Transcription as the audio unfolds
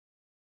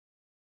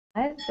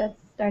Live, that's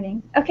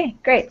starting. Okay,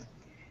 great.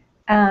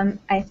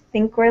 I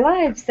think we're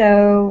live.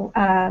 So,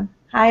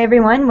 hi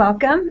everyone,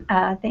 welcome.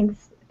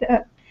 Thanks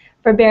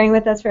for bearing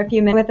with us for a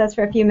few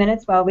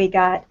minutes while we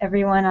got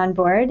everyone on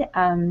board.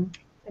 I'm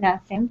going to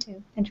ask Sam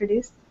to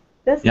introduce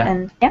this,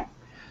 and yeah.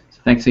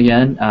 So thanks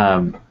again.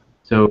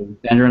 So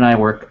Sandra and I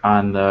work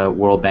on the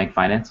World Bank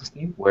Finances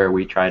team, where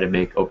we try to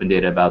make open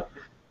data about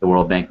the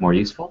World Bank more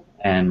useful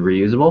and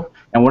reusable.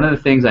 And one of the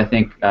things I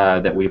think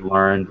that we've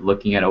learned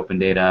looking at open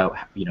data,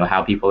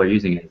 how people are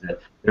using it, is that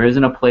there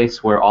isn't a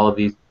place where all of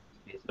these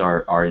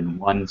are in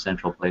one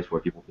central place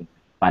where people can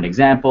find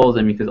examples.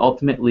 And because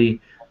ultimately,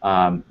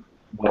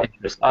 what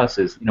interests us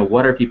is,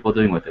 what are people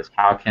doing with this?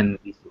 How can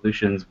these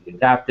solutions be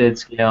adapted,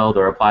 scaled,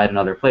 or applied in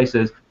other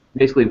places?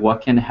 Basically,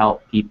 what can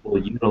help people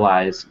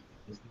utilize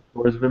these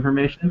sources of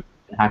information,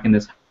 and how can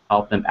this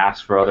help them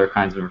ask for other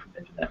kinds of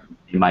information that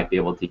they might be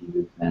able to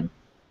use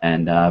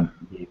and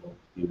be able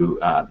to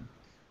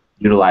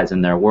utilize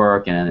in their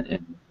work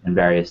and in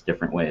various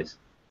different ways.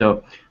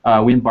 So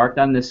we embarked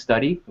on this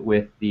study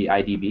with the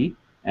IDB,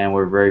 and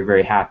we're very,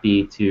 very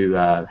happy to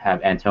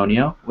have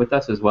Antonio with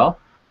us as well.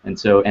 And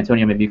so,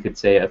 Antonio, maybe you could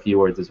say a few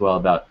words as well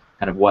about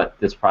kind of what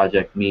this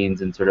project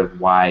means and sort of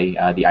why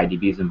the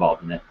IDB is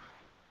involved in it.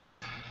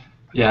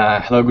 Yeah,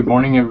 hello, good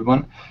morning,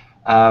 everyone.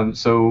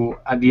 So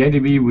at the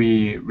IDB,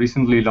 we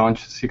recently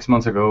launched 6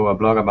 months ago a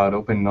blog about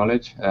open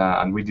knowledge,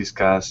 and we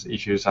discuss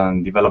issues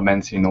and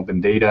developments in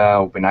open data,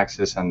 open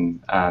access,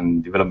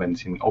 and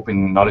developments in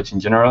open knowledge in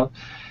general.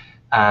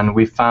 And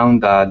we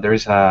found that there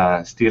is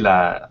still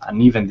an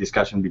uneven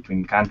discussion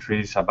between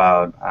countries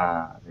about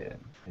the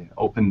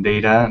open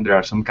data. There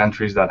are some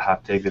countries that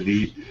have taken the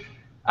lead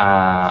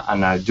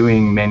and are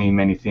doing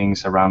many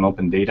things around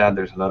open data.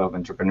 There's a lot of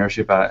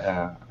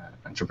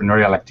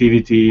entrepreneurial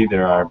activity.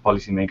 There are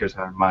policymakers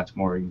that are much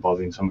more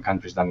involved in some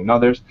countries than in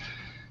others,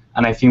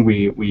 and I think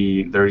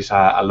there is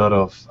a lot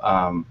of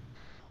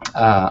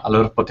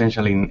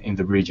potential in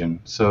the region.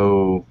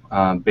 So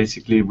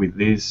basically, with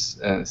this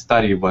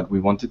study, what we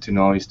wanted to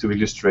know is to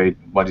illustrate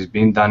what is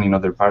being done in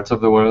other parts of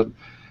the world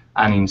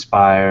and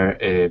inspire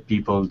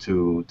people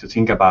to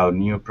think about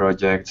new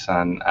projects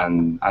and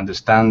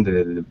understand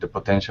the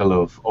potential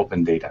of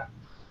open data.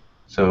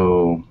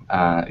 So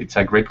it's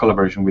a great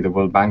collaboration with the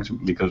World Bank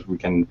because we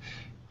can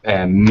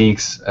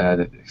mix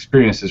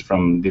experiences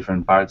from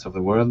different parts of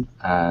the world,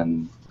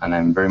 and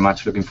I'm very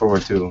much looking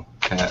forward to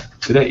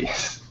today.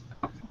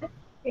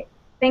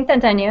 Thanks,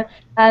 Antonio.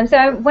 So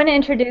I want to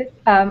introduce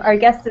our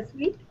guest this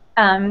week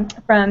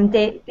from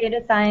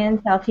Data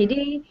Science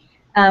LTD,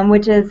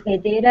 which is a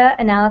data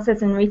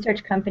analysis and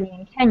research company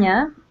in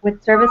Kenya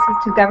with services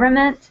to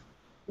government,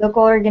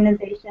 local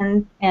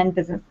organizations, and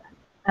businesses.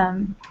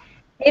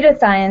 Data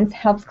science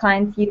helps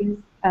clients use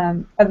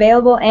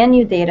available and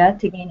new data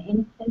to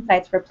gain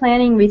insights for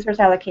planning, resource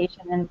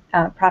allocation,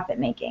 and profit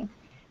making.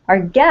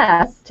 Our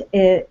guest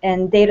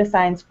and data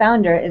science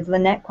founder is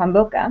Lynette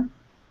Kwamboka,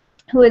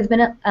 who has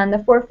been on the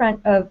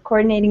forefront of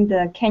coordinating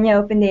the Kenya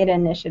Open Data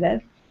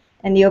Initiative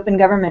and the Open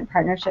Government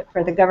Partnership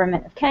for the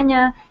Government of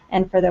Kenya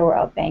and for the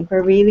World Bank.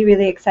 We're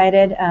really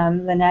excited.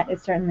 Lynette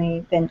has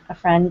certainly been a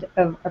friend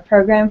of our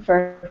program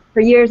for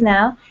years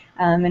now,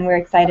 and we're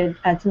excited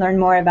to learn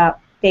more about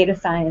data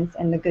science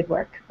and the good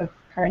work of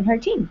her and her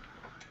team.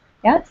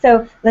 Yeah,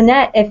 so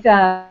Lynette, if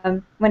I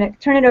want to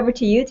turn it over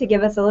to you to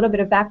give us a little bit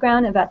of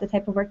background about the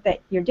type of work that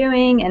you're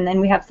doing, and then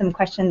we have some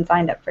questions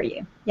lined up for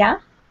you. Yeah?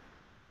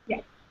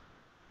 Yeah.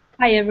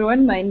 Hi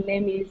everyone, my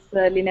name is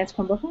Lynette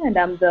Kwamboka, and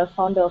I'm the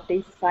founder of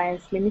Data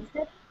Science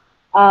Limited.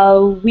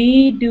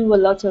 We do a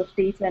lot of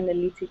data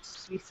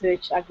analytics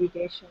research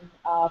aggregation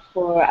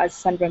for, as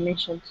Sandra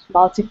mentioned,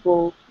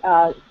 multiple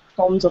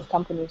forms of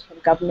companies, from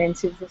government,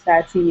 civil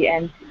society,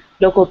 and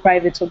local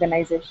private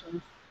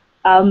organizations.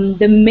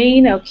 The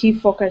main or key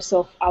focus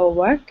of our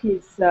work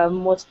is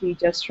mostly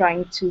just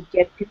trying to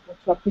get people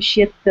to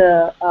appreciate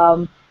the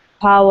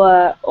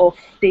power of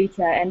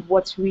data and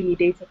what really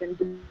data can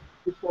do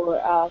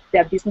for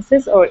their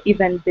businesses or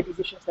even the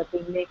decisions that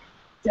they make.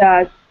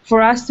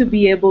 For us to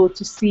be able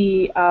to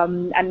see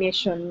a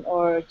nation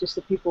or just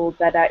the people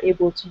that are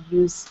able to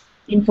use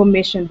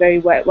information very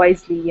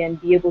wisely and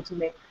be able to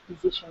make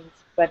decisions,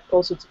 but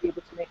also to be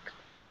able to make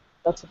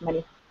lots of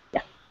money.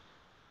 Yeah.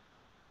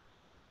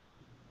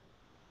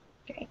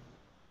 Okay.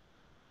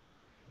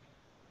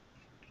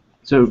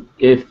 So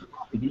if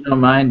you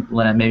don't mind,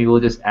 Lynette, maybe we'll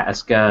just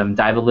ask,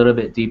 dive a little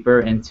bit deeper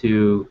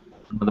into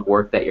some of the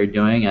work that you're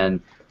doing.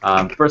 And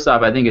first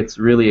off, I think it's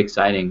really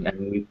exciting. I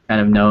mean, we've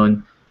kind of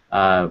known,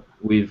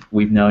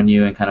 we've known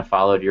you and kind of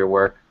followed your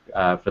work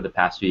for the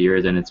past few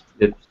years, and it's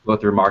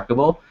both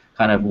remarkable,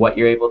 kind of what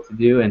you're able to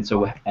do, and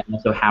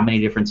also how many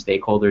different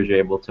stakeholders you're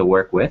able to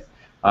work with.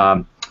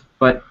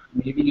 But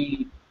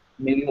maybe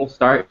we'll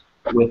start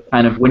with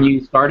kind of when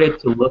you started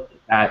to look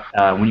at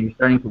when you were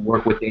starting to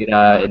work with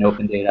data and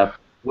open data.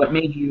 What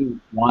made you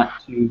want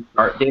to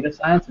start data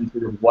science, and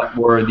sort of what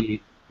were the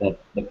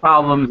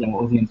problems and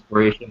what was the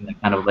inspiration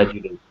that kind of led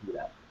you to do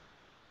that?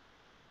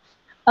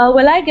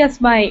 Well, I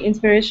guess my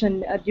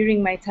inspiration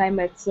during my time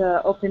at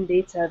Open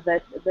Data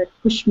that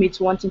pushed me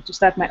to wanting to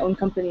start my own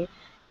company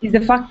is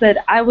the fact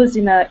that I was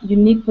in a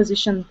unique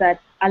position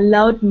that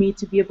allowed me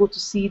to be able to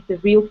see the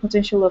real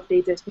potential of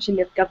data,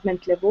 especially at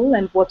government level,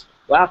 and what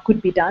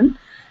could be done.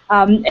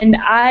 And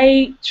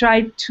I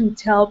tried to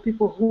tell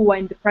people who are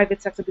in the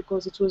private sector,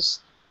 because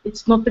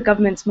it's not the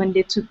government's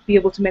mandate to be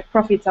able to make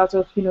profits out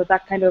of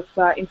that kind of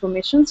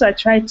information. So I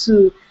tried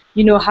to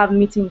have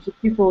meetings with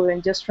people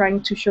and just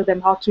trying to show them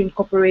how to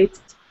incorporate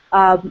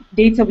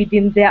data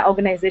within their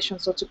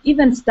organizations, or to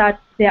even start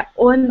their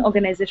own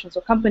organizations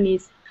or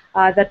companies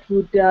that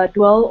would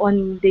dwell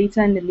on data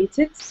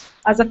analytics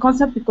as a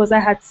concept, because I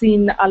had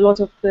seen a lot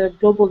of the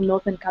global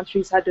northern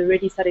countries had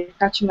already started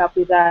catching up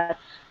with that.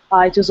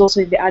 It was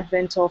also in the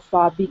advent of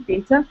big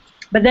data.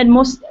 But then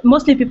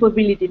mostly people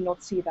really did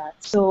not see that.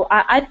 So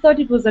I thought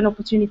it was an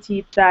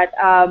opportunity that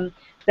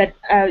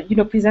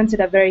presented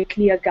a very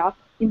clear gap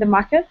in the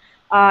market.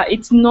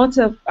 It's not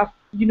a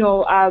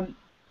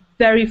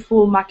very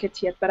full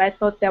market yet, but I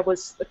thought there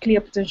was a clear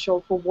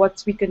potential for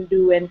what we can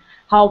do and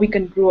how we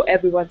can grow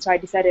everyone. So I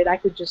decided I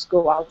could just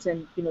go out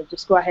and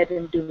just go ahead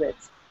and do it.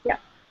 Yeah.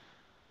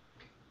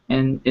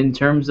 And in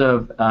terms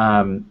of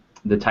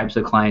the types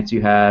of clients you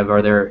have,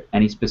 are there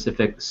any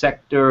specific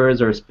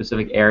sectors or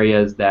specific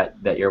areas that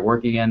you're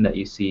working in that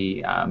you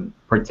see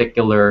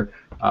particular,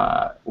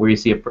 where you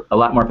see a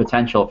lot more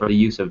potential for the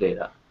use of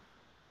data?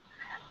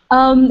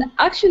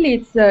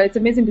 Actually, it's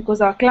amazing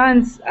because our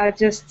clients are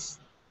just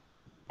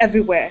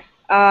everywhere.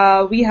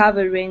 We have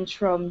a range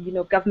from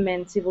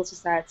government, civil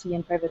society,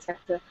 and private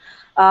sector.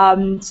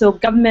 So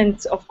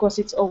government, of course,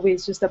 it's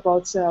always just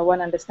about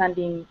one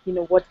understanding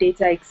what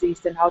data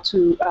exists and how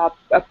to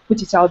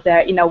put it out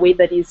there in a way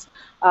that is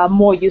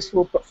more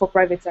useful for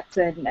private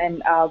sector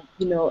and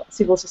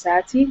civil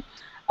society.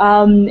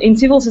 In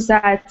civil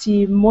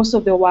society, most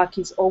of the work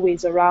is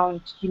always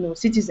around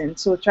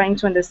citizens. So trying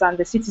to understand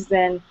the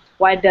citizen,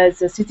 why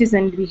does a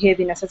citizen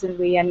behave in a certain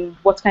way, and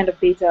what kind of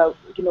data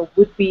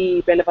would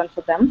be relevant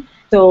for them.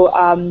 So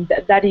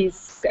that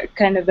is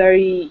kind of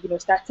very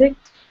static.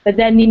 But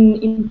then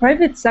in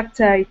private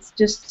sector, it's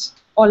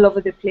just all over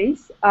the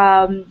place.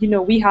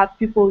 We have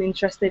people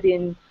interested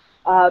in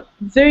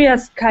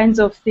various kinds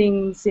of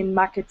things in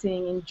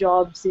marketing, in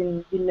jobs,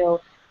 in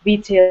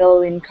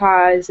retail, in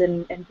cars,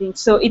 and things.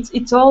 So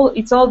it's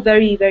all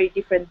very, very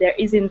different. There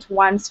isn't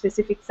one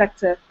specific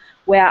sector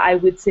where I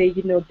would say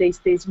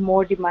there's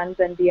more demand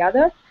than the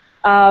other.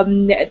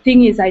 The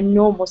thing is, I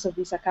know most of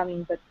these are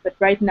coming, but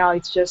right now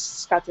it's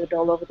just scattered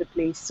all over the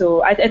place.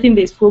 So I think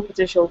there's full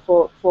potential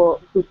for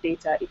good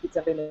data if it's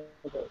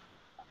available.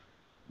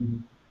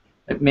 Mhm.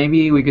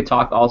 Maybe we could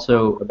talk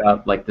also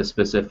about like the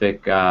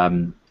specific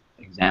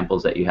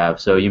examples that you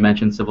have. So you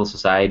mentioned civil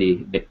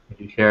society. Could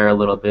you share a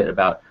little bit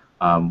about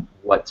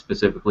what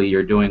specifically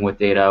you're doing with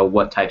data,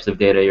 what types of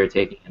data you're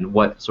taking, and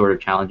what sort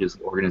of challenges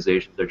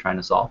organizations are trying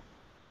to solve?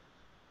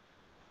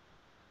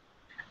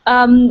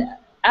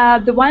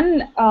 The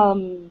one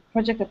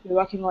project that we're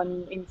working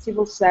on in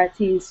civil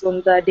society is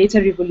on the data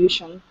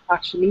revolution,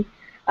 actually,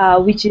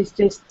 which is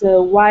just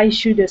why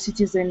should a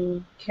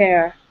citizen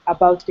care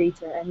about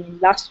data? I mean,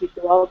 last week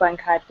the World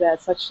Bank had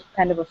such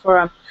kind of a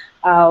forum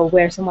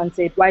where someone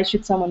said, why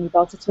should someone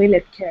without a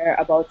toilet care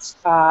about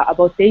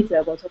data,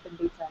 about open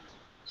data?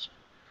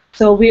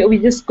 So we're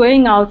just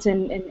going out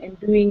and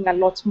doing a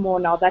lot more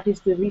now. That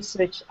is the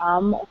research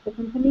arm of the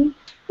company,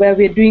 where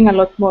we're doing a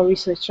lot more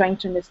research, trying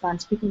to understand,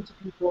 speaking to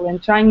people,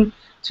 and trying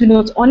to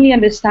not only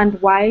understand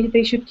why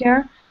they should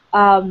care,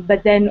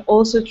 but then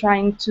also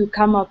trying to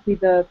come up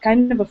with a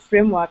kind of a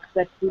framework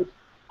that would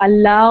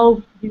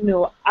allow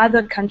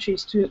other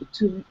countries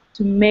to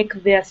make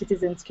their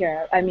citizens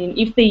care. I mean,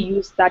 if they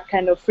use that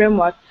kind of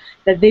framework,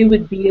 that they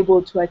would be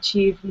able to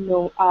achieve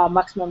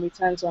maximum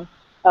returns on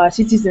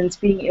citizens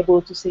being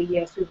able to say,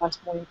 yes, we want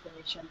more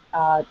information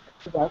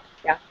to work.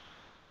 Yeah.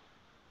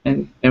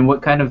 And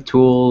what kind of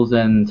tools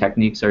and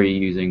techniques are you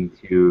using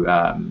to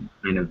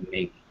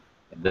make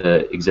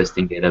the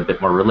existing data a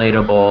bit more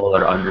relatable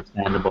or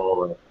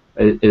understandable?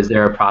 Or is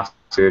there a process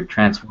for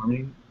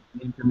transforming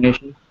the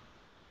information?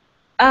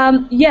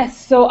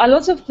 Yes, so a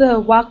lot of the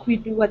work we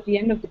do at the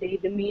end of the day,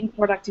 the main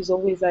product is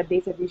always a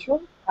data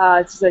visual.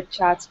 It's the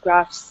charts,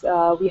 graphs,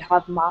 we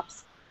have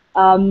maps.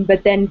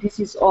 But then this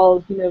is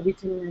all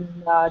written in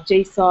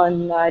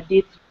JSON,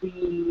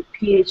 D3,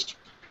 PHP,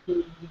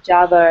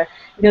 Java.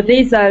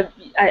 There's a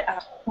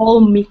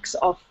whole mix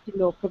of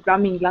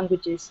programming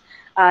languages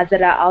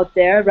that are out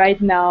there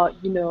right now.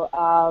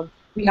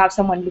 We have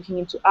someone looking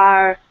into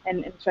R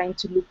and trying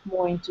to look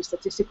more into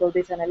statistical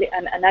data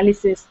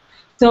analysis.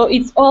 So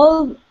it's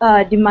all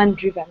demand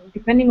driven.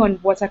 Depending on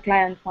what a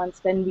client wants,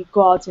 then we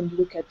go out and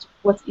look at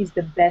what is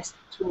the best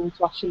tool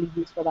to actually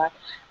use for that.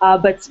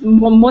 But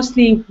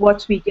mostly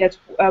what we get,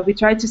 we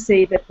try to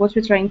say that what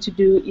we're trying to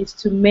do is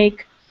to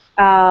make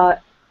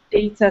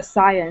data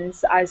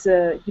science as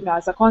a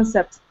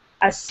concept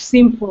as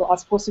simple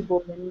as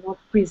possible and not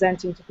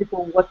presenting to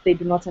people what they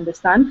do not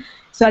understand.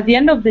 So at the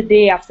end of the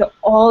day, after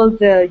all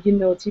the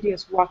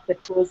tedious work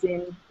that goes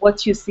in,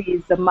 what you see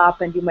is the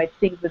map, and you might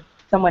think that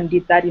someone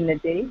did that in a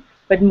day,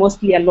 but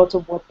mostly a lot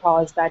of what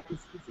powers that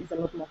is a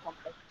lot more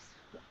complex.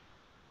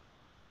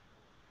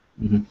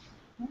 Mm-hmm.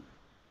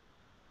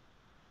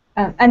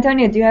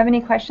 Antonio, do you have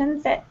any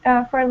questions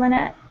for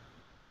Lynette?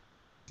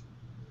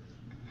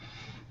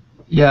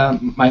 Yeah,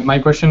 my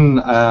question,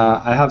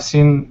 I have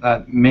seen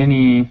that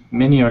many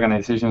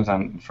organizations,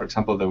 and for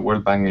example, the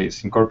World Bank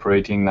is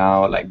incorporating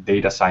now like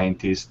data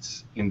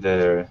scientists in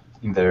their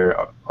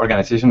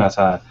organization as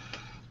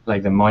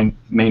like the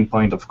main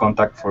point of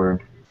contact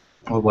for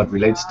what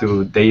relates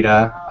to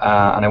data.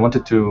 And I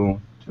wanted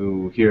to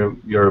hear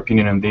your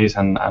opinion on this,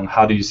 and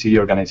how do you see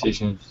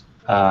organizations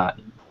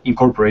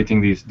incorporating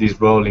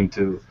this role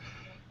into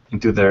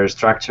their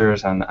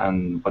structures,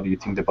 and what do you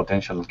think the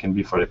potential can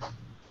be for it?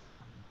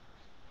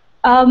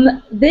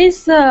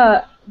 There's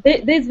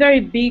very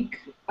big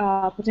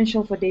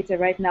potential for data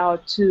right now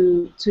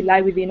to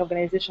lie within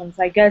organizations.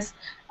 I guess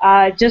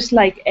just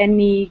like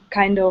any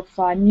kind of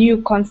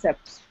new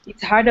concept,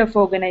 it's harder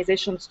for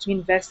organizations to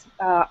invest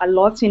a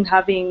lot in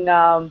having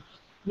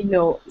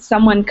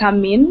someone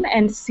come in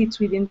and sit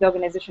within the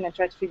organization and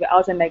try to figure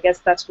out. And I guess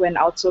that's when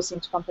outsourcing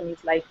to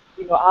companies like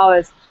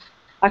ours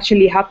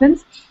actually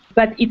happens.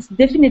 But it's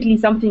definitely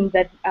something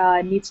that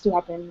needs to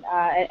happen,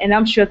 and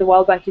I'm sure the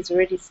World Bank is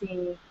already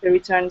seeing the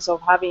returns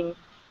of having,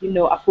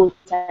 a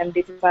full-time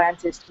data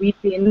scientist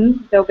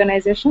within the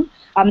organization.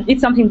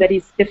 It's something that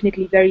is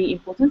definitely very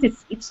important.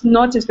 It's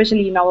not,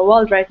 especially in our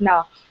world right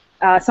now,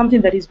 something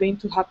that is going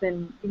to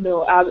happen,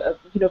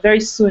 very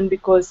soon,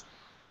 because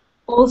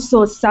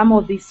also some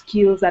of these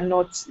skills are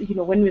not,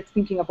 when we're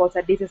thinking about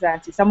a data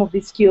scientist, some of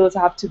these skills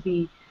have to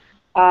be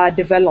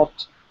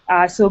developed.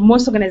 So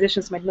most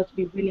organizations might not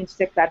be willing to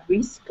take that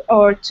risk,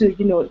 or to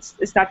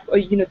start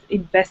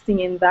investing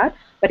in that.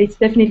 But it's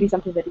definitely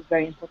something that is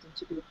very important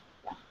to do.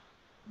 Yeah.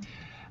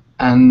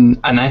 And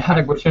I had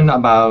a question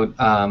about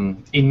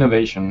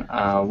innovation.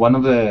 One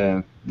of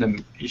the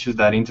issues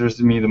that interests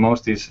me the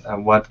most is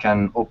what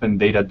can open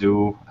data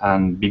do,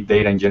 and big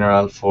data in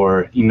general,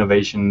 for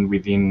innovation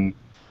within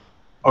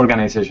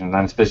organizations,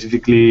 and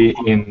specifically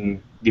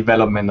in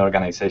development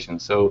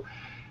organizations. So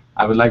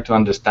I would like to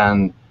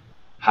understand,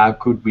 how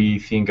could we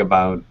think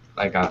about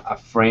like a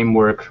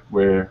framework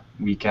where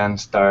we can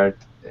start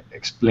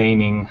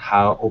explaining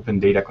how open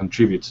data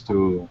contributes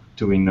to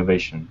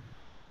innovation?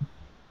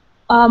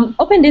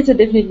 Open data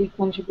definitely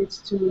contributes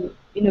to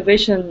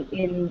innovation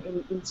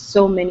in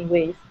so many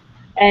ways.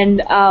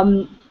 And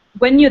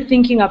when you're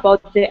thinking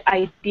about the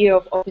idea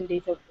of open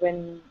data,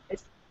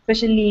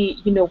 especially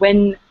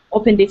when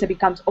open data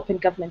becomes open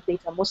government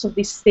data, most of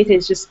this data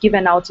is just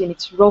given out in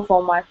its raw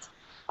format.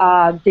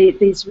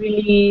 There's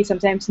really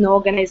sometimes no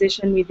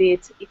organization with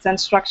it. It's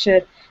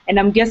unstructured, and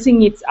I'm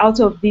guessing it's out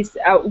of this,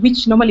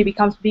 which normally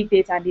becomes big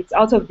data, and it's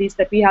out of this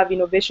that we have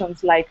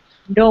innovations like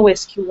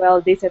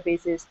NoSQL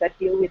databases that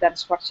deal with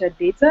unstructured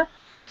data.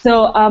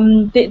 So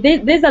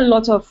there's a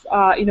lot of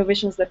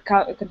innovations that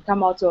can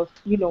come out of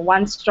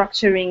one,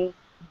 structuring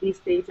this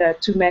data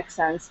to make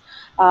sense,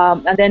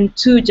 and then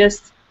two,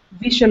 just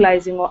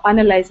visualizing or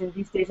analyzing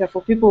these data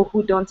for people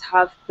who don't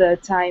have the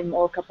time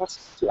or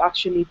capacity to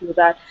actually do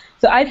that.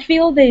 So I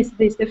feel there's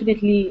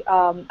definitely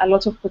a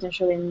lot of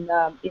potential in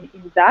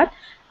that.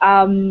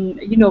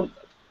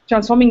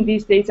 Transforming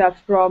these data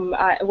from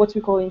what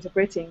we call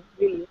interpreting,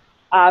 really,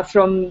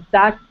 from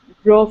that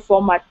raw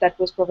format that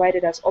was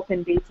provided as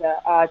open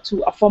data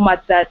to a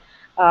format that,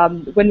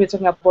 when we're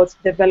talking about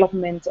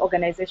development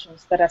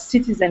organizations, that a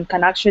citizen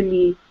can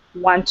actually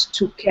want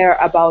to care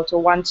about,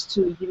 or want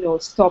to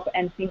stop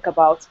and think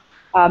about,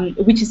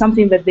 which is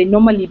something that they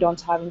normally don't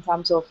have in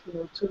terms of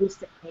tools,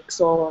 techniques,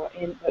 or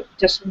in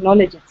just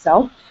knowledge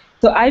itself.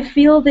 So I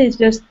feel there's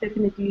just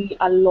definitely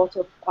a lot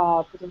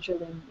of potential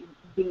in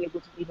being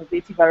able to be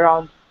innovative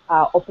around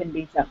open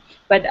data.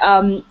 But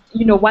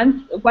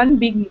one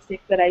big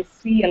mistake that I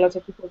see a lot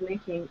of people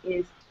making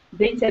is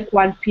they take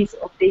one piece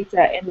of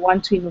data and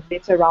want to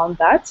innovate around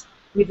that,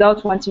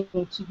 without wanting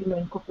to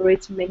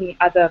incorporate many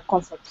other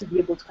concepts to be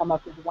able to come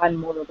up with one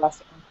more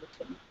robust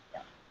conclusion.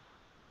 Yeah.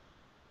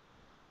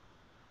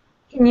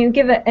 Can you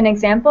give an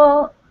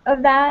example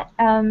of that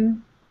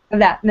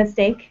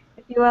mistake,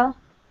 if you will?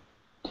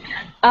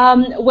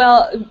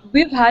 Well,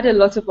 we've heard a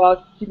lot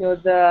about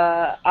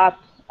the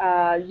app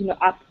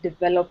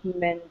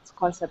development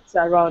concepts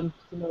around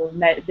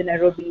the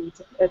Nairobi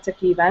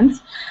tech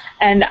events,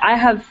 and I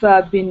have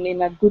been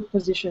in a good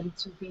position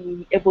to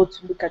be able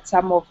to look at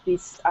some of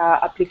these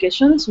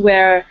applications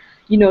where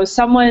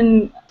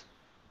someone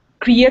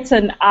creates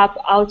an app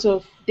out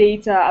of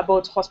data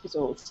about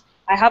hospitals.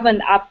 I have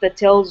an app that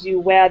tells you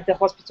where the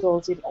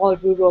hospitals in all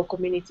rural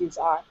communities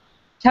are.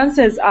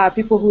 Chances are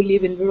people who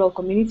live in rural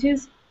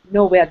communities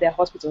know where their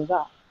hospitals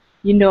are.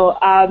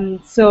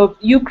 So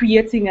you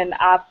creating an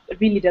app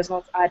really does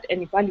not add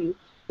any value,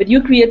 but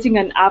you creating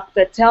an app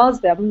that tells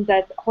them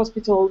that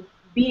hospital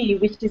B,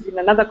 which is in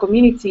another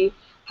community,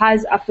 has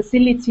a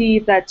facility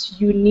that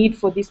you need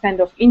for this kind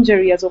of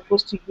injury as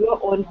opposed to your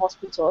own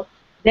hospital,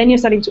 then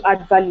you're starting to add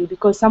value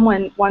because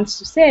someone wants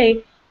to say,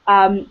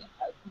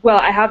 well,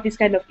 I have this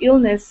kind of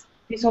illness.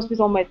 This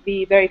hospital might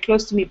be very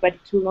close to me, but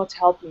it will not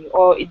help me,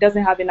 or it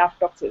doesn't have enough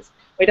doctors,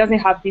 or it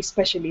doesn't have this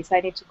specialist.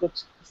 I need to go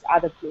to this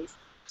other place.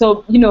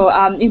 So,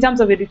 in terms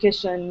of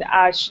education,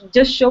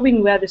 just showing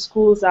where the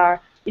schools are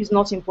is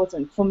not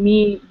important. For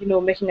me,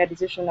 making a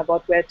decision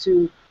about where to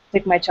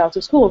take my child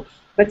to school,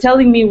 but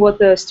telling me what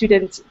the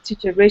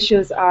student-teacher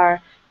ratios are,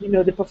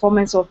 the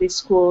performance of these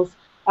schools,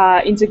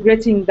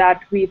 integrating that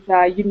with,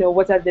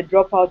 what are the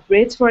dropout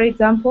rates, for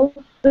example.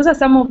 Those are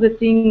some of the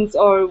things,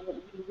 or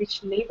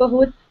which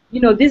neighborhood.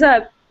 These are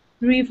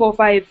 3, 4,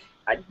 5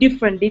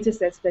 different data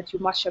sets that you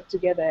mash up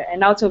together,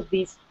 and out of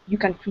these, you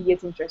can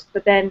create interest.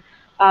 But then,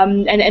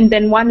 and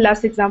then one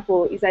last example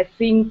is, I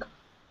think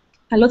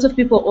a lot of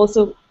people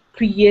also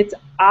create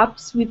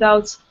apps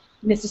without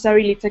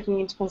necessarily taking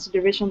into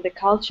consideration the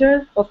culture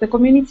of the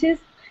communities.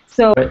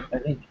 So But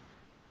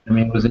I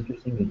mean, it was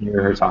interesting to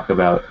hear her talk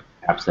about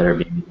apps that are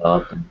being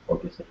developed and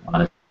focusing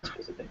on a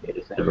specific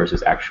data set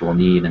versus actual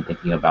need and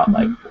thinking about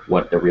like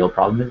what the real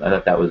problem is. I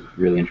thought that was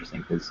really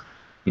interesting because,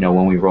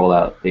 when we roll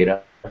out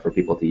data for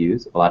people to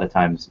use, a lot of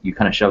times you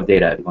kind of shove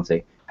data at people and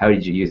say, how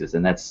did you use this?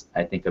 And that's,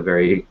 I think, a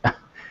very,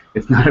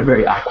 it's not a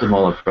very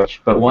optimal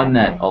approach, but one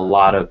that a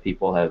lot of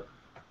people have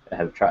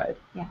tried,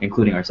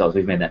 including ourselves.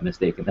 We've made that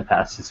mistake in the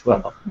past as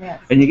well.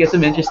 Yes. And you get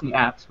some interesting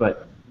apps,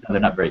 but they're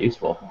not very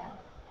useful.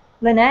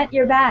 Lynette,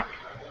 you're back.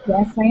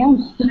 yes, I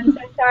am. I'm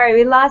so sorry,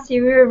 we lost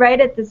you. We were right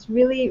at this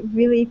really,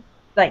 really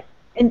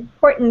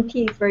important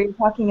piece where you're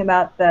talking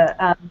about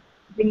the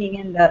bringing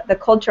in the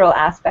cultural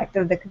aspect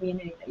of the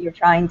community that you're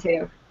trying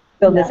to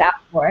build this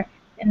app for,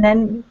 and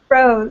then you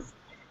froze.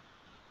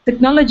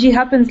 Technology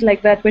happens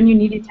like that when you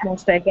need it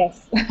most, I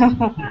guess.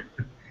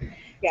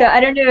 So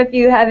I don't know if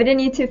you have it in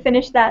you to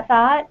finish that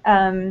thought.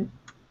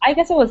 I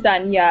guess I was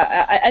done.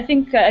 Yeah, I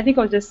think I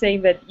was just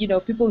saying that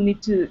people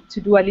need to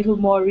do a little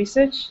more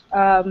research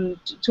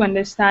to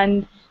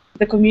understand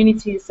the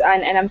communities,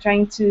 and I'm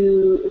trying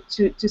to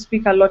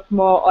speak a lot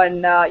more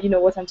on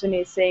what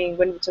Antonio is saying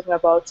when we're talking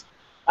about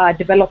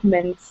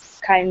development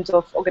kinds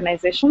of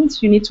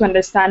organizations. You need to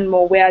understand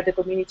more where the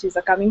communities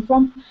are coming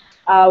from.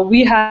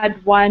 We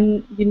had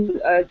one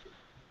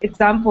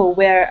example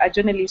where a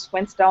journalist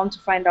went down to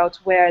find out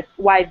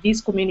why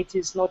these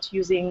communities not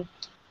using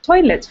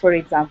toilets, for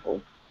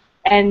example.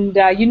 And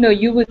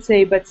you would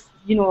say, but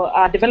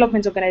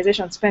development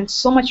organizations spend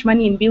so much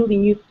money in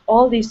building you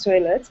all these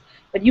toilets,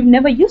 but you've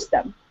never used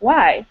them.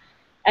 Why?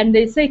 And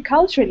they say,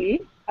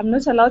 culturally, I'm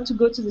not allowed to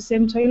go to the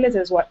same toilet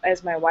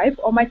as my wife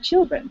or my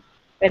children,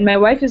 and my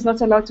wife is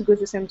not allowed to go to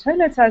the same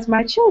toilet as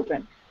my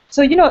children.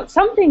 So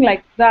something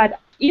like that.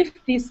 If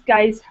these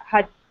guys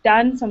had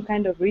done some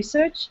kind of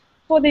research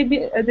before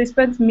they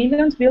spent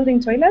millions building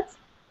toilets,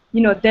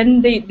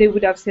 then they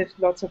would have saved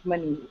lots of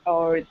money,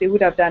 or they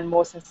would have done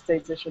more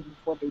sensitization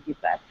before they did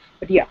that.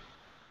 But yeah.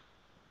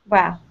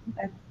 Wow,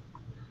 that's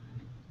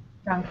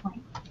a strong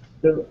point.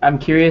 So I'm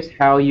curious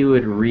how you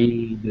would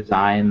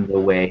redesign the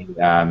way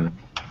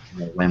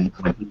when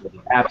people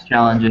do apps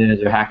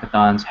challenges or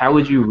hackathons, how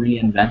would you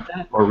reinvent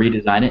that or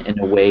redesign it in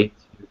a way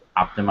to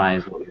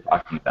optimize what you're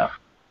talking about?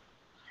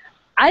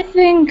 I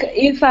think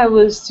if I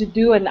was to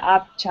do an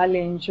app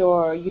challenge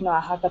or a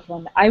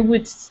hackathon, I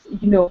would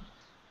do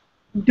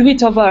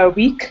it over a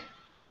week,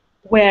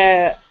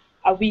 where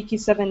a week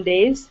is 7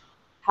 days.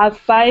 Have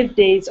 5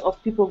 days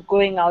of people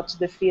going out to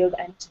the field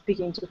and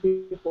speaking to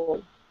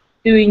people,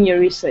 doing your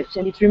research.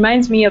 And it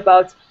reminds me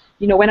about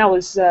when I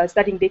was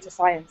studying data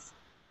science.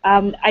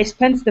 I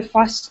spent the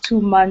first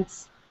 2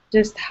 months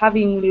just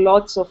having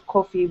lots of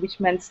coffee, which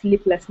meant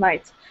sleepless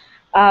nights,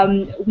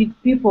 with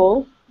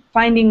people,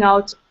 finding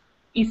out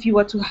if you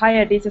were to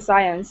hire data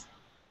science,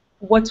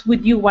 what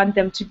would you want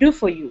them to do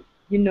for you?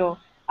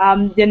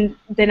 Then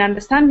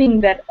understanding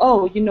that,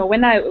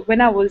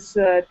 when I was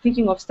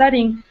thinking of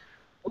studying,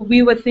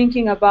 we were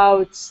thinking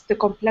about the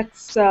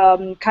complex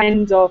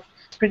kinds of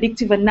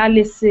predictive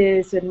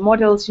analysis and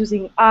models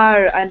using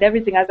R and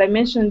everything. As I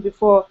mentioned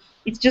before,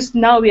 it's just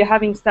now we're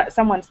having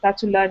someone start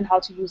to learn how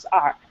to use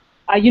R.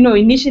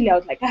 Initially I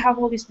was like, I have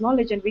all this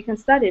knowledge and we can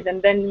study it,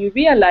 and then you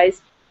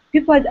realize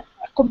people at a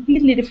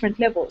completely different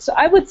level. So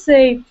I would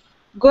say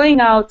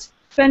going out,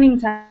 spending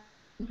time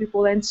with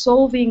people and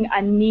solving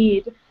a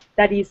need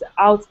that is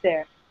out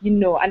there,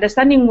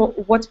 understanding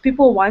what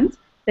people want,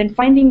 then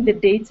finding the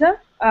data,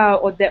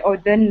 or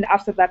then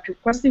after that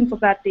requesting for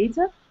that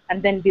data,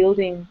 and then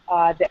building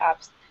the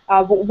apps.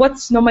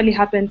 What's normally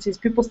happens is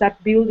people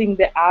start building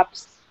the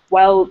apps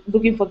while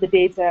looking for the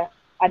data,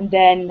 and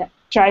then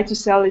try to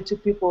sell it to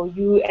people.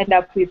 You end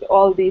up with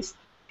all these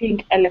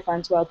pink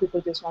elephants while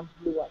people just want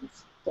blue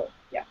ones. So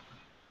yeah.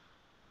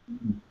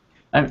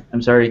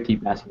 I'm sorry to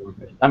keep asking more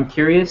questions. I'm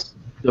curious.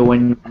 So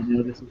when I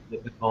know this is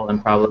difficult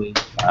and probably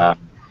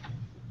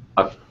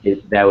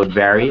that would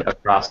vary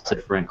across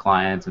different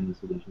clients and the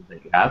solutions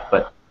that you have,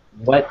 but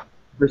what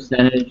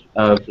percentage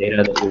of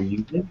data that you're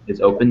using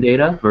is open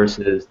data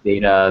versus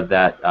data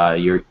that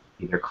you're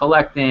either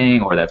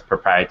collecting or that's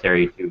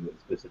proprietary to a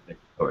specific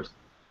source?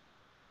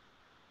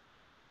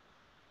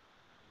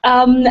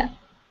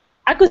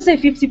 I could say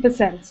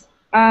 50%,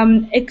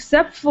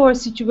 except for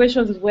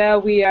situations where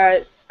we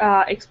are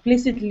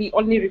explicitly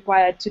only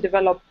required to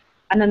develop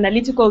an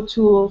analytical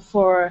tool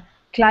for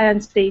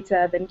clients'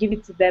 data, then give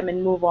it to them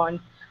and move on.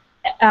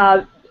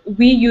 Uh,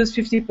 we use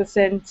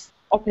 50%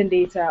 open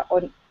data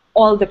on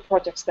all the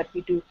projects that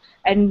we do.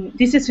 And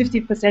this is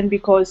 50%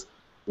 because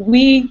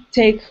we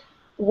take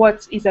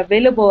what is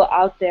available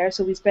out there.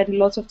 So we spend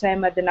lots of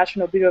time at the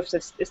National Bureau of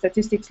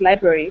Statistics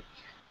Library.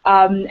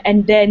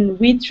 And then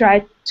we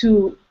try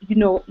to,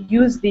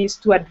 use this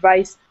to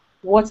advise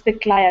what the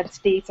client's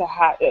data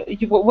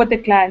what the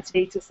client's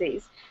data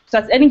says. So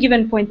at any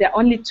given point, there are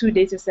only two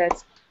data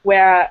sets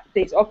where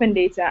there's open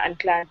data and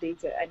client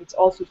data, and it's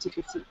all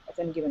 50-50 at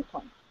any given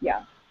point.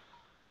 Yeah.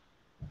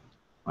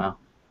 Wow.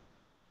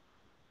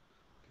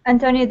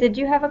 Antonio, did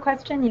you have a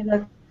question? You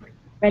look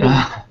ready.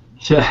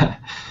 Yeah.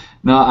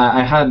 No,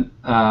 I had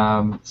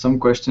some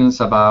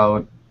questions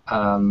about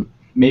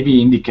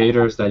maybe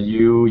indicators that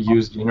you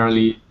use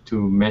generally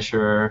to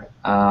measure.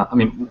 I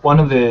mean, one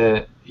of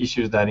the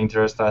issues that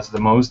interest us the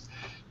most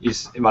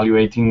is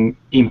evaluating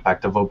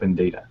impact of open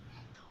data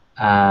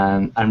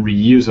and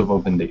reuse of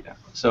open data.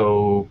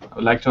 So I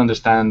would like to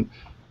understand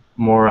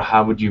more,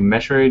 how would you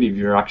measure it, if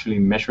you're actually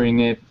measuring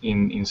it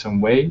in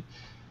some way,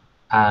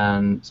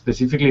 and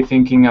specifically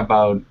thinking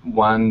about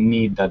one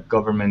need that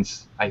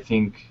governments, I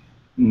think,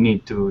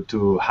 need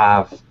to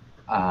have,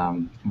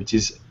 which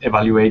is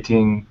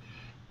evaluating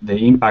the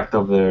impact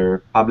of their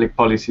public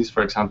policies,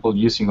 for example,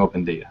 using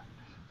open data.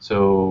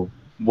 So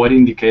what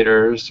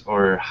indicators,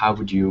 or how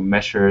would you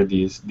measure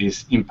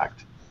this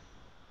impact?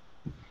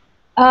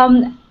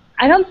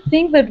 I don't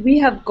think that we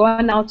have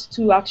gone out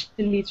to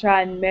actually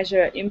try and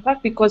measure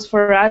impact, because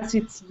for us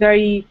it's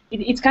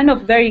kind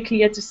of very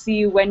clear to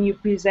see when you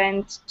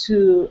present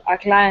to a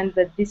client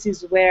that this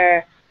is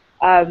where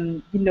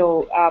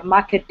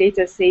market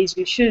data says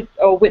you should,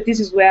 or this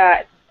is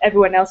where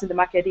everyone else in the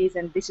market is,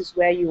 and this is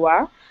where you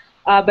are.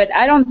 But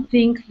I don't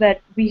think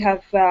that we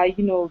have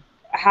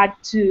had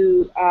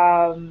to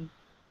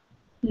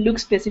look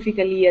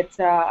specifically at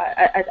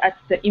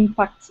the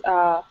impact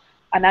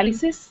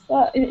analysis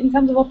in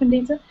terms of open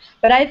data.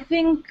 But I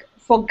think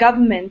for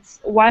governments,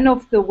 one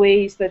of the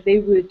ways that they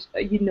would,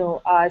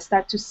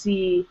 start to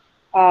see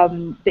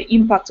the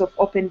impact of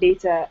open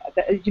data,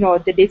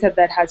 the data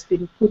that has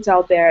been put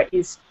out there,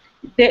 is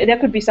there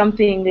could be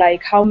something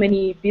like how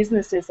many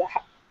businesses,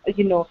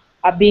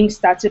 are being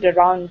started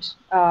around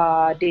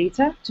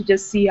data, to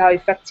just see how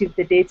effective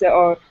the data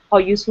or how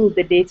useful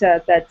the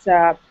data that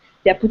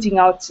they're putting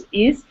out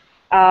is.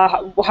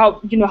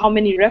 How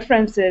many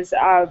references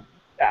are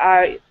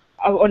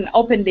on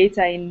open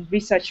data in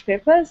research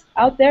papers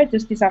out there.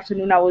 Just this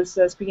afternoon, I was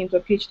speaking to a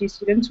PhD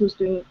student who's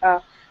doing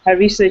her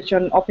research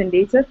on open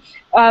data.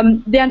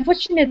 The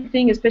unfortunate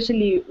thing,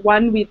 especially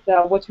one with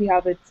what we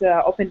have at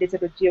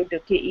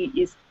opendata.gov.ke,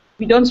 is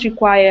we don't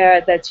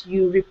require that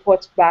you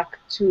report back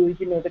to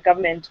the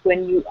government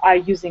when you are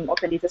using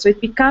open data. So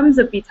it becomes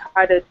a bit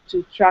harder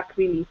to track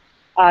really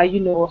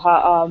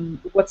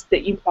what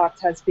the impact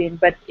has been.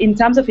 But in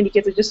terms of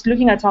indicators, just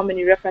looking at how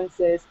many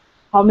references,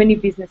 how many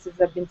businesses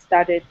have been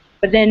started,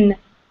 but then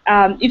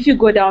if you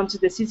go down to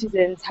the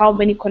citizens, how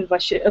many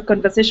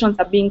conversations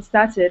are being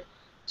started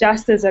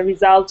just as a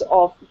result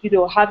of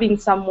having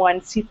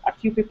someone sit a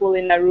few people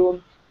in a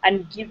room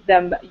and give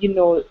them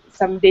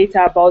some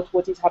data about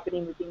what is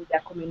happening within their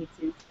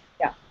communities.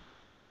 Yeah.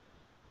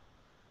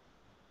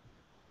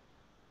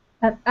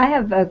 I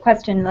have a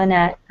question,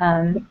 Lynette.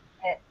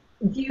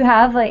 Do you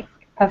have like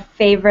a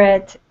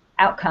favorite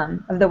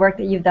outcome of the work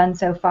that you've done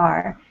so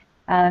far?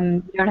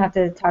 You don't have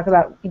to talk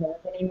about the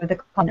name of the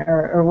client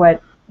or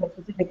what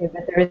specifically,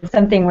 but there is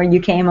something where you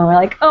came and were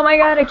like, oh my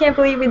God, I can't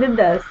believe we did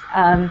this,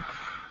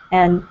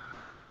 and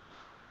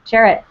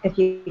share it if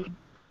you can.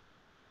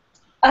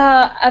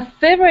 A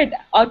favorite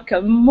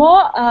outcome,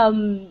 more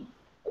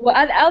well,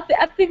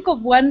 I'll think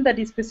of one that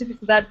is specific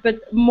to that,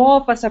 but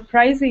more of a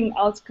surprising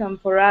outcome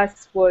for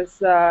us was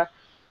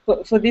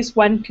for this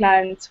one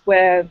client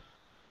where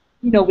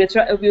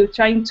we're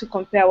trying to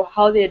compare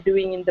how they're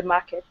doing in the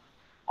market,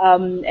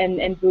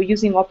 and we're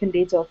using open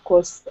data, of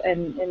course,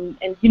 and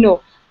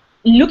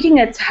looking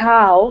at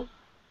how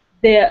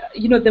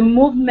the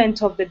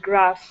movement of the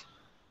graph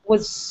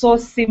was so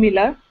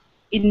similar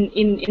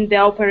in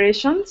their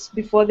operations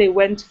before they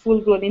went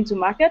full-blown into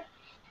market,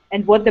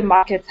 and what the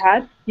market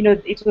had.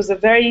 It was a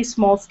very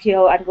small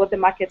scale, and what the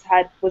market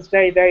had was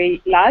very,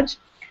 very large.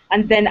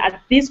 And then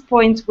at this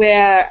point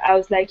where I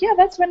was like, yeah,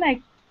 that's when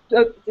I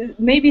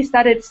maybe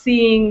started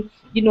seeing,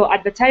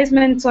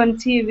 advertisements on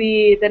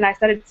TV. Then I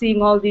started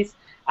seeing all these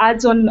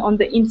ads on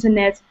the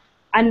internet,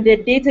 and the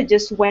data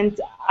just went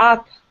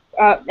up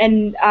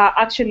and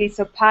actually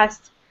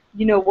surpassed,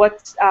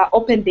 what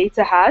open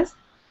data has.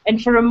 And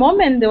for a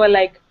moment, they were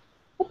like,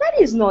 but that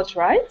is not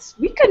right.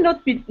 We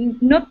cannot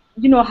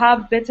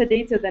have better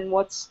data than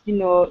what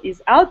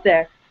is out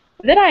there.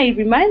 Then I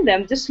remind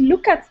them, just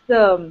look at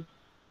the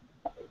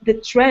the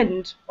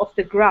trend of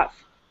the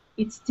graph,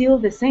 it's still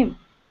the same.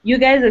 You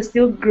guys are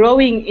still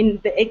growing in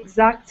the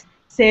exact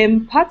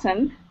same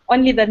pattern,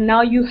 only that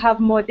now you have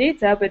more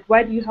data. But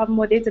why do you have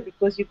more data?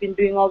 Because you've been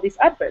doing all these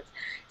adverts.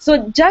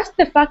 So just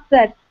the fact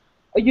that,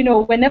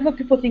 whenever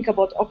people think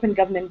about open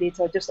government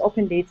data or just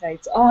open data,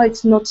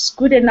 it's not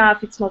good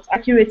enough, it's not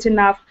accurate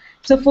enough.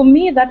 So for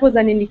me, that was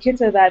an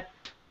indicator that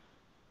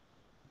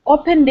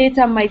open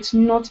data might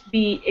not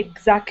be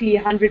exactly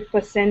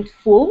 100%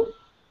 full,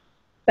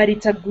 but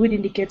it's a good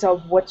indicator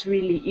of what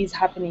really is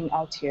happening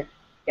out here.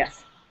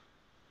 Yes.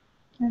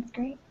 That's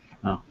great.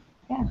 Oh.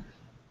 Yeah.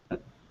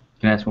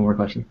 Can I ask one more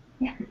question?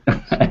 Yeah.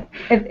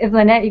 if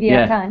Lynette, if you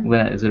have time.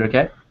 Lynette, is it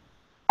okay?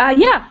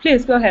 Yeah,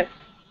 please go ahead.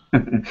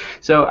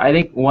 So I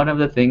think one of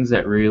the things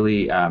that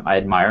really I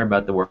admire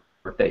about the work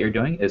that you're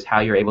doing is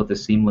how you're able to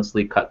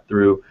seamlessly cut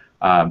through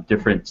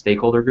different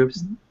stakeholder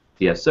groups,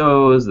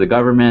 DSOs, the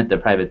government, the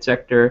private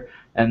sector,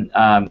 and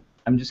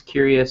I'm just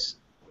curious.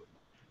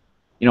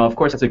 Of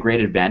course, that's a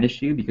great advantage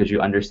to you because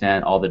you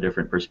understand all the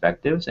different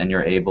perspectives and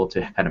you're able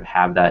to kind of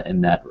have that in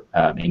that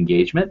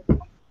engagement.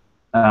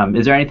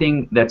 Is there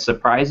anything that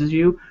surprises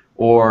you,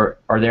 or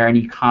are there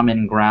any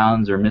common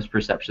grounds or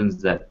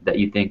misperceptions that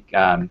you think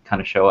kind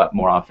of show up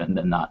more often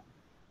than not?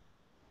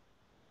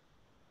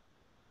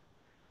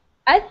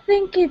 I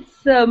think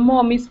it's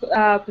more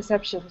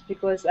misperceptions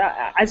because,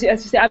 as you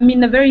say, I'm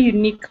in a very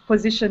unique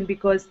position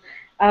because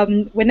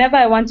whenever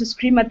I want to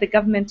scream at the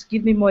government to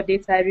give me more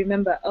data, I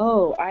remember,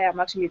 oh, I am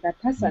actually that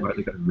person.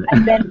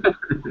 And then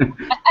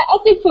I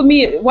think for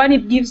me, one,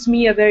 it gives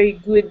me a very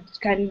good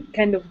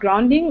kind of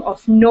grounding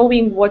of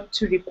knowing what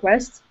to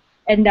request.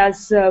 And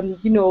as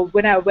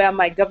when I wear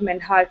my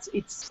government hat,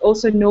 it's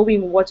also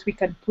knowing what we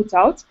can put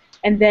out,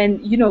 and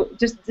then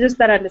just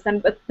that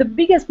understand. But the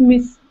biggest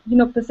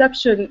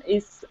perception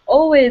is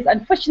always,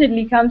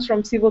 unfortunately, comes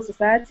from civil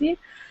society,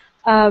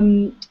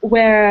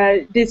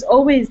 where there's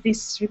always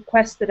these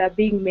requests that are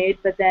being made,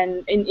 but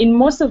then in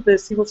most of the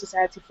civil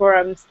society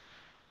forums,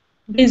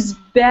 there's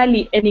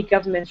barely any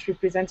government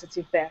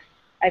representative there.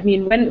 I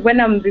mean,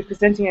 when I'm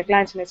representing a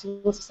client in a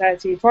civil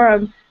society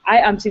forum, I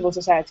am civil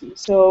society,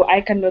 so I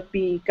cannot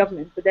be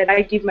government. But then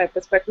I give my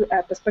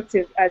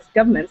perspective as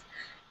government.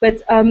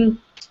 But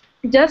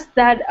just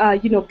that,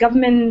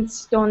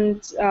 governments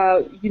don't,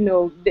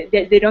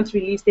 they don't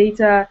release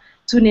data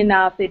soon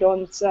enough. They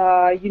don't,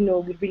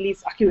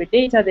 release accurate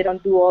data. They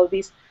don't do all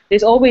this.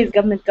 There's always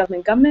government.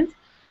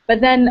 But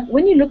then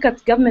when you look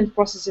at government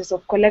processes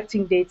of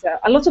collecting data,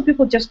 a lot of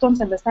people just don't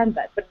understand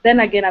that. But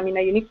then again, I'm in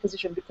a unique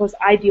position because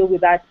I deal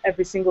with that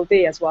every single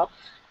day as well.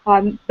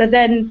 But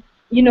then,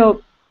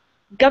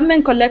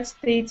 government collects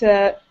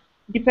data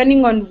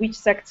depending on which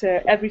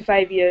sector every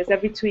 5 years,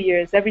 every 2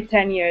 years, every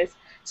 10 years.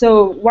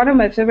 So one of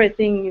my favorite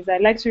things is I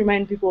like to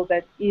remind people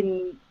that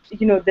in,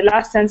 the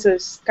last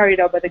census carried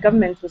out by the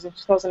government was in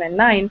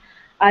 2009.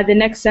 The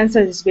next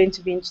census is going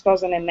to be in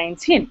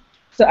 2019.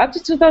 So up to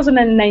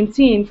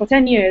 2019, for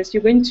 10 years,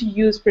 you're going to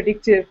use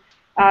predictively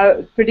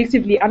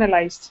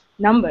analyzed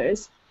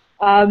numbers.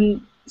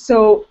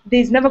 So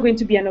there's never going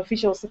to be an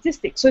official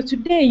statistic. So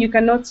today, you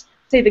cannot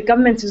say the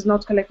government is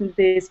not collecting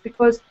this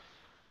because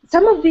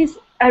some of these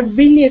are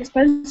really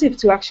expensive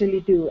to actually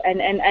do.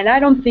 And I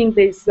don't think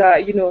there's,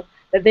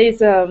 that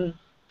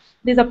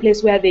there's a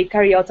place where they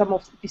carry out some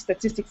of the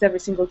statistics every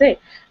single day.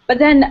 But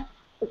then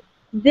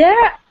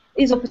there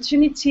is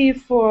opportunity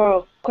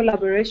for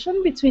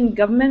collaboration between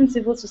government,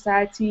 civil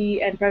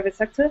society, and private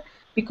sector,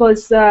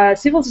 because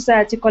civil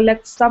society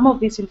collects some of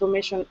this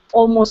information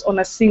almost on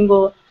a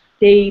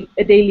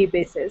daily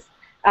basis.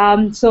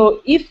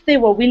 So if they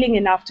were willing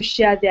enough to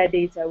share their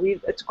data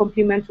to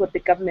complement what the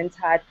government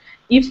had,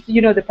 if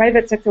the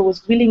private sector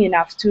was willing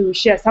enough to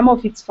share some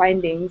of its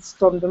findings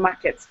from the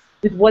markets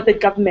with what the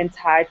government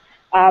had,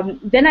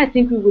 then I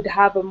think we would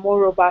have a more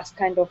robust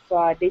kind of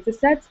data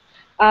set.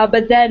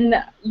 But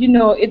then,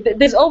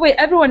 there's always,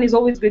 everyone is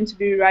always going to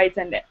be right,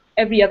 and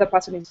every other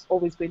person is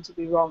always going to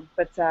be wrong.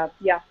 But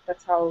yeah,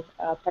 that's how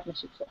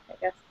partnerships work, I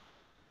guess.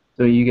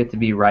 So you get to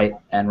be right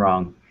and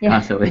wrong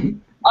constantly.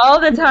 All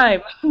the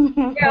time.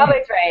 You're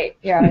always right.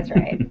 You're always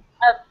right.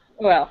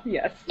 Well,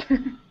 yes.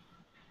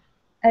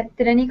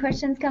 Did any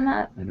questions come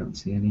up? I don't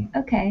see any.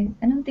 Okay,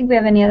 I don't think we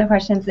have any other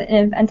questions.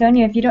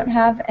 Antonio, if you don't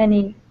have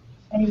any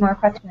more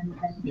questions,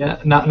 then... Yeah.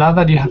 Now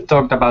that you have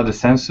talked about the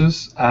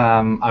census,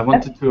 I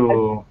wanted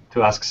to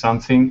ask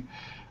something.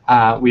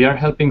 We are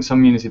helping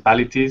some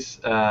municipalities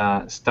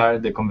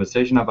start the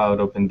conversation about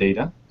open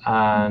data,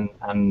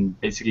 and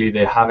basically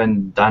they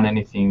haven't done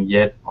anything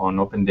yet on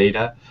open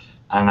data,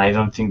 and I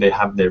don't think they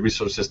have the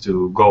resources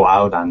to go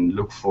out and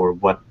look for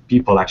what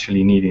people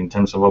actually need in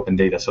terms of open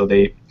data. So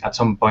at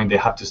some point they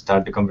have to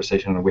start the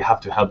conversation, and we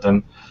have to help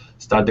them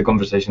start the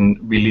conversation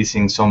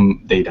releasing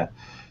some data.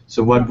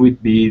 So what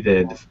would be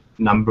the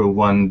number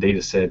one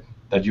data set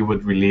that you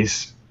would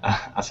release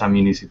as a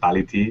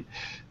municipality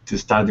to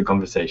start the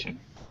conversation?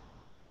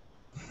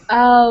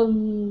 I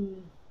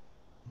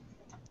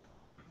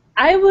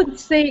would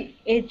say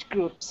age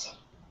groups.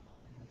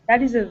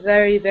 That is a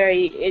very,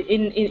 very,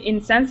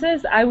 in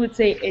census, I would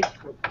say age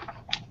group.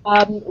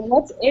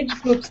 what age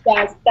groups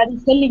does that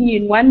is telling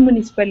you in one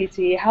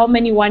municipality how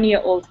many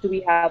 1-year-olds do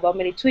we have, how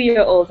many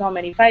 2-year-olds, how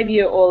many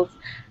 5-year-olds,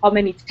 how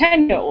many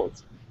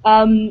 10-year-olds.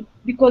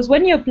 Because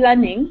when you're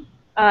planning,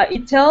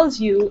 it tells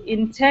you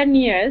in 10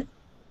 years,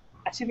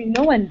 assuming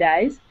no one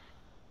dies,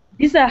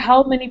 these are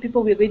how many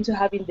people we're going to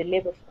have in the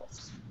labor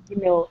force.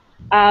 In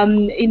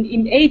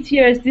 8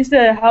 years, these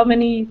are how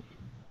many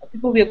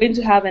people we're going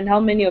to have, and how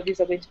many of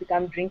these are going to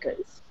become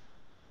drinkers.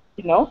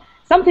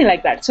 Something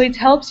like that. So it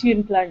helps you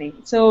in planning.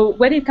 So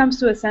when it comes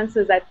to a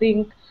census, I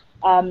think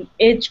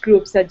age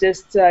groups are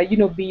just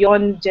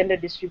beyond gender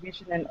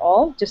distribution and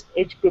all. Just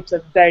age groups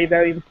are very,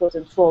 very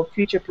important for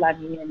future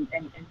planning and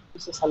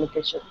resource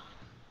allocation.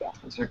 Yeah.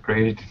 That's a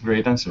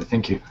great answer.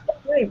 Thank you.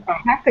 Really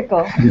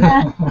practical.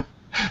 Yeah.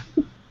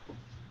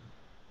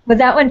 Was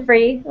that one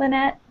free,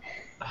 Lynette?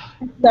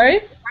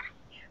 Sorry?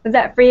 Was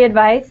that free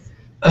advice?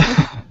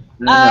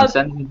 No,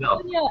 send me a bill.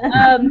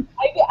 Yeah,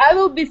 I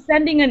will be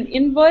sending an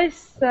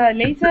invoice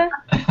later.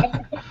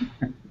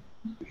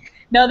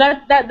 No,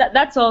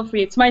 that's all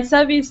free. It's my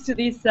service to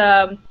this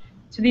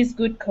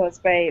good cause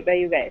by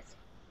you guys.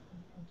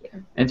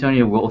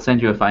 Antonio, we'll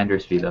send you a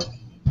finder's fee though.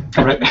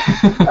 All right.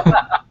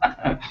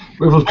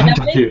 We will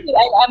contact you.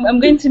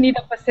 I'm going to need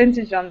a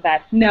percentage on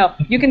that. No,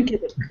 you can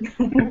keep it.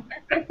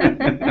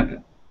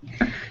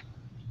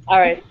 All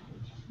right.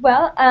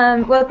 Well,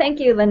 thank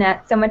you,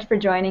 Lynette, so much for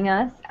joining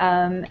us.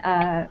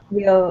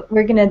 We're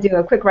going to do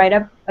a quick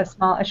write-up,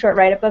 a short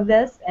write-up of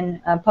this,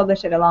 and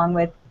publish it along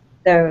with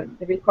the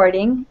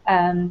recording.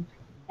 And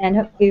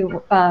hopefully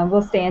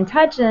we'll stay in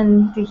touch.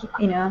 And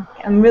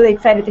I'm really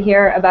excited to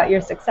hear about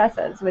your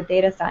successes with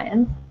data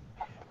science,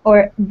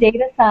 or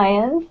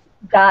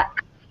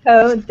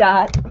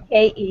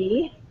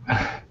datascience.co.ke.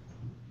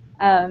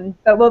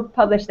 But we'll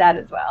publish that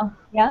as well.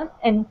 Yeah,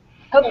 and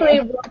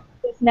hopefully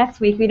this next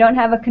week. We don't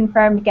have a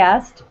confirmed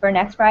guest for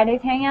next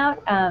Friday's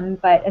hangout,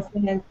 but as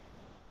soon as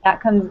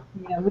that comes,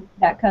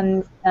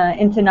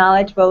 into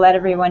knowledge, we'll let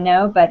everyone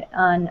know. But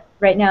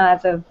right now,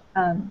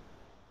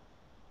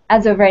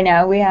 as of right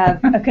now, we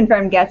have a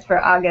confirmed guest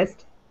for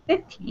August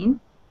 15th,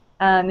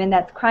 and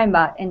that's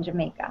CrimeBot in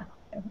Jamaica.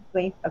 So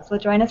hopefully, folks will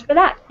join us for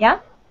that. Yeah.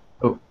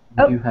 Oh,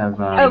 we do have.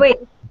 Wait,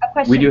 a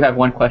question. We do have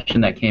one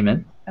question that came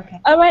in. Okay.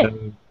 All right.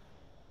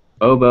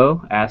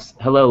 Obo asks,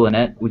 "Hello,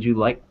 Lynette.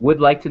 Would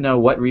like to know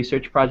what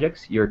research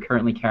projects you're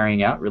currently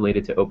carrying out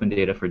related to open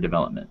data for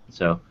development?"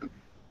 So.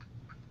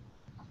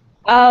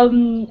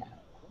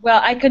 Well,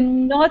 I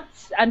cannot,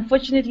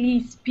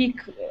 unfortunately,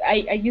 speak.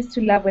 I used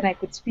to love when I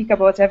could speak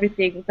about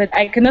everything, but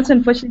I cannot,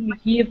 unfortunately,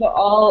 give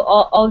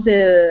all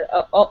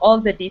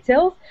the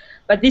details.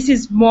 But this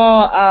is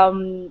more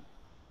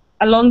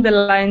along the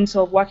lines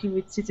of working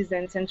with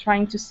citizens and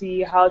trying to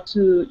see how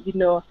to,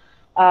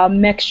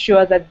 make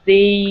sure that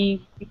they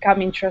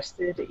become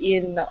interested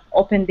in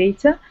open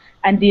data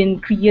and in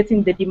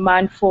creating the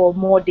demand for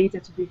more data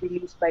to be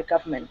released by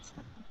governments.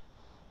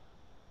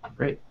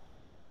 Great.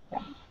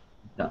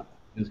 Yeah,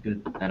 it was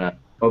good. And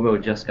Obo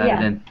just got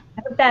it in.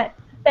 I hope that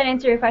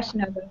answered your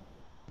question, Obo. All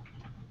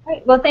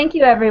right. Well, thank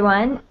you,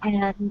 everyone,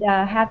 and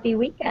happy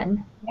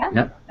weekend. Yeah?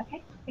 Yep.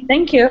 Okay.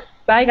 Thank you.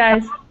 Bye,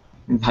 guys.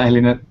 Bye,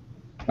 Lynette.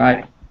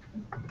 Bye.